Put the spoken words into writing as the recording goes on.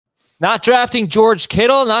Not drafting George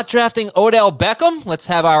Kittle, not drafting Odell Beckham. Let's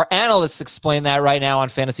have our analysts explain that right now on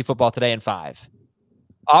Fantasy Football Today in 5.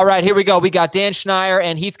 All right, here we go. We got Dan Schneier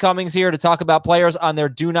and Heath Cummings here to talk about players on their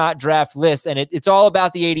do not draft list. And it's all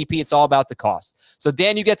about the ADP. It's all about the cost. So,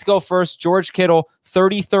 Dan, you get to go first. George Kittle,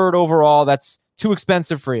 33rd overall. That's too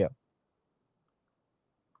expensive for you.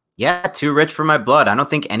 Yeah, too rich for my blood. I don't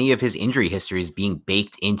think any of his injury history is being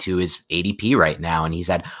baked into his ADP right now. And he's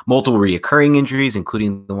had multiple reoccurring injuries,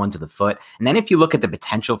 including the one to the foot. And then if you look at the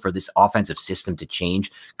potential for this offensive system to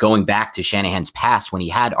change, going back to Shanahan's past when he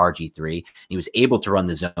had RG3, he was able to run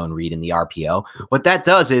the zone read in the RPO. What that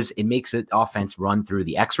does is it makes the offense run through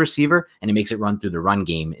the X receiver and it makes it run through the run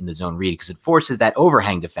game in the zone read because it forces that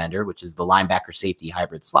overhang defender, which is the linebacker safety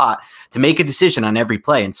hybrid slot, to make a decision on every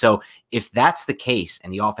play. And so if that's the case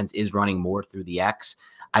and the offense is running more through the X,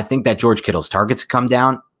 I think that George Kittle's targets come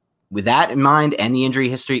down. With that in mind and the injury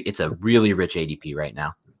history, it's a really rich ADP right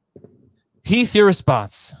now. Heath, your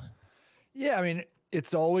response? Yeah, I mean,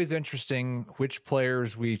 it's always interesting which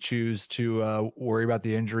players we choose to worry about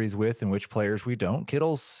the injuries with and which players we don't.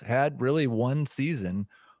 Kittle's had really one season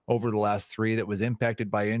over the last 3 that was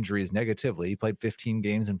impacted by injuries negatively. He played 15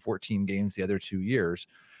 games and 14 games the other 2 years.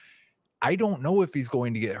 I don't know if he's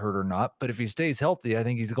going to get hurt or not, but if he stays healthy, I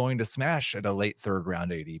think he's going to smash at a late 3rd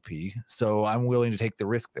round ADP. So I'm willing to take the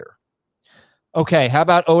risk there. Okay, how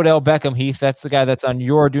about Odell Beckham, Heath? That's the guy that's on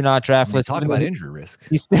your do not draft list. Talk about injury risk.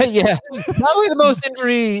 Yeah, probably the most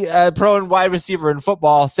injury prone wide receiver in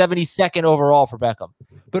football, 72nd overall for Beckham.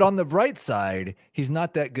 But on the bright side, he's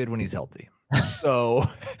not that good when he's healthy. So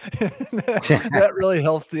that really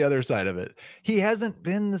helps the other side of it. He hasn't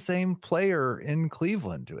been the same player in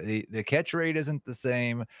Cleveland. The catch rate isn't the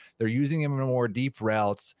same. They're using him in more deep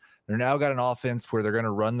routes. They're now got an offense where they're going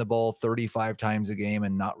to run the ball 35 times a game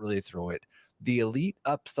and not really throw it. The elite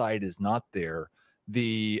upside is not there.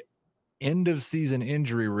 The end of season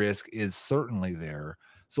injury risk is certainly there.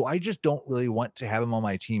 So I just don't really want to have him on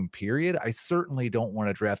my team, period. I certainly don't want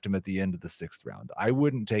to draft him at the end of the 6th round. I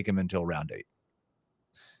wouldn't take him until round 8.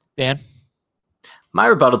 Dan? My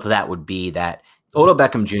rebuttal to that would be that Odell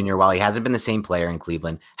Beckham Jr., while he hasn't been the same player in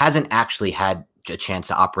Cleveland, hasn't actually had a chance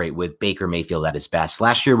to operate with Baker Mayfield at his best.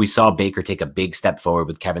 Last year, we saw Baker take a big step forward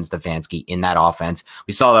with Kevin Stefanski in that offense.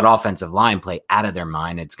 We saw that offensive line play out of their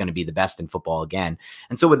mind. It's going to be the best in football again.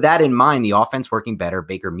 And so with that in mind, the offense working better,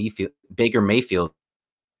 Baker Mayfield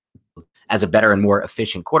as a better and more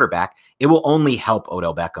efficient quarterback, it will only help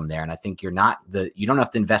Odell Beckham there. And I think you don't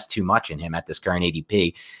have to invest too much in him at this current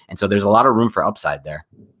ADP. And so there's a lot of room for upside there.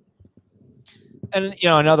 And,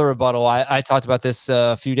 another rebuttal, I talked about this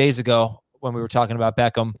a few days ago when we were talking about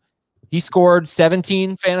Beckham. He scored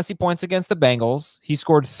 17 fantasy points against the Bengals. He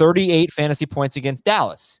scored 38 fantasy points against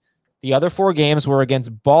Dallas. The other 4 games were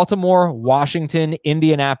against Baltimore, Washington,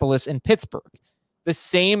 Indianapolis, and Pittsburgh. The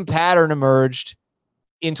same pattern emerged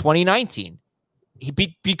in 2019.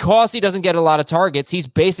 Because he doesn't get a lot of targets, he's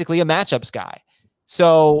basically a matchups guy.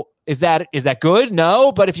 So is that good?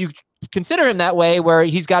 No, but if you consider him that way, where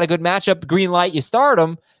he's got a good matchup, green light, you start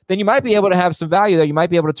him, then you might be able to have some value there. You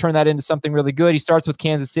might be able to turn that into something really good. He starts with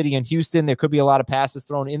Kansas City and Houston. There could be a lot of passes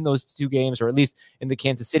thrown in those 2 games, or at least in the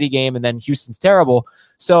Kansas City game, and then Houston's terrible.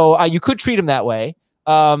 So you could treat him that way.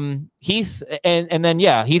 Heath, and then,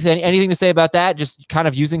 yeah, Heath, anything to say about that? Just kind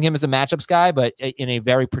of using him as a matchups guy, but in a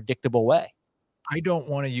very predictable way. I don't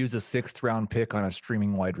want to use a 6th round pick on a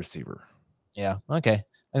streaming wide receiver. Yeah. Okay.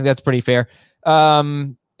 I think that's pretty fair.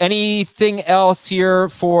 Anything else here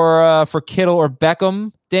for Kittle or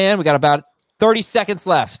Beckham? Dan, we got about 30 seconds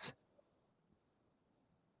left.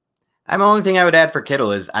 The only thing I would add for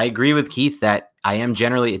Kittle is I agree with Keith that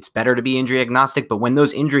it's better to be injury agnostic, but when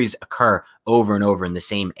those injuries occur over and over in the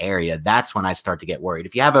same area, that's when I start to get worried.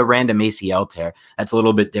 If you have a random ACL tear, that's a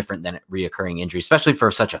little bit different than a reoccurring injury, especially for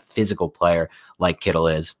such a physical player like Kittle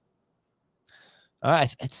is. All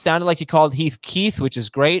right. It sounded like you called Heath Keith, which is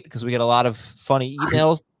great because we get a lot of funny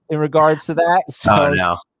emails in regards to that. So, oh,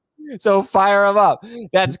 no. So fire them up.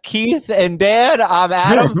 That's Keith and Dan. I'm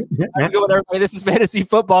Adam. Have a good one, everybody. This is Fantasy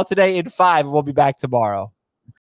Football Today in 5. We'll be back tomorrow.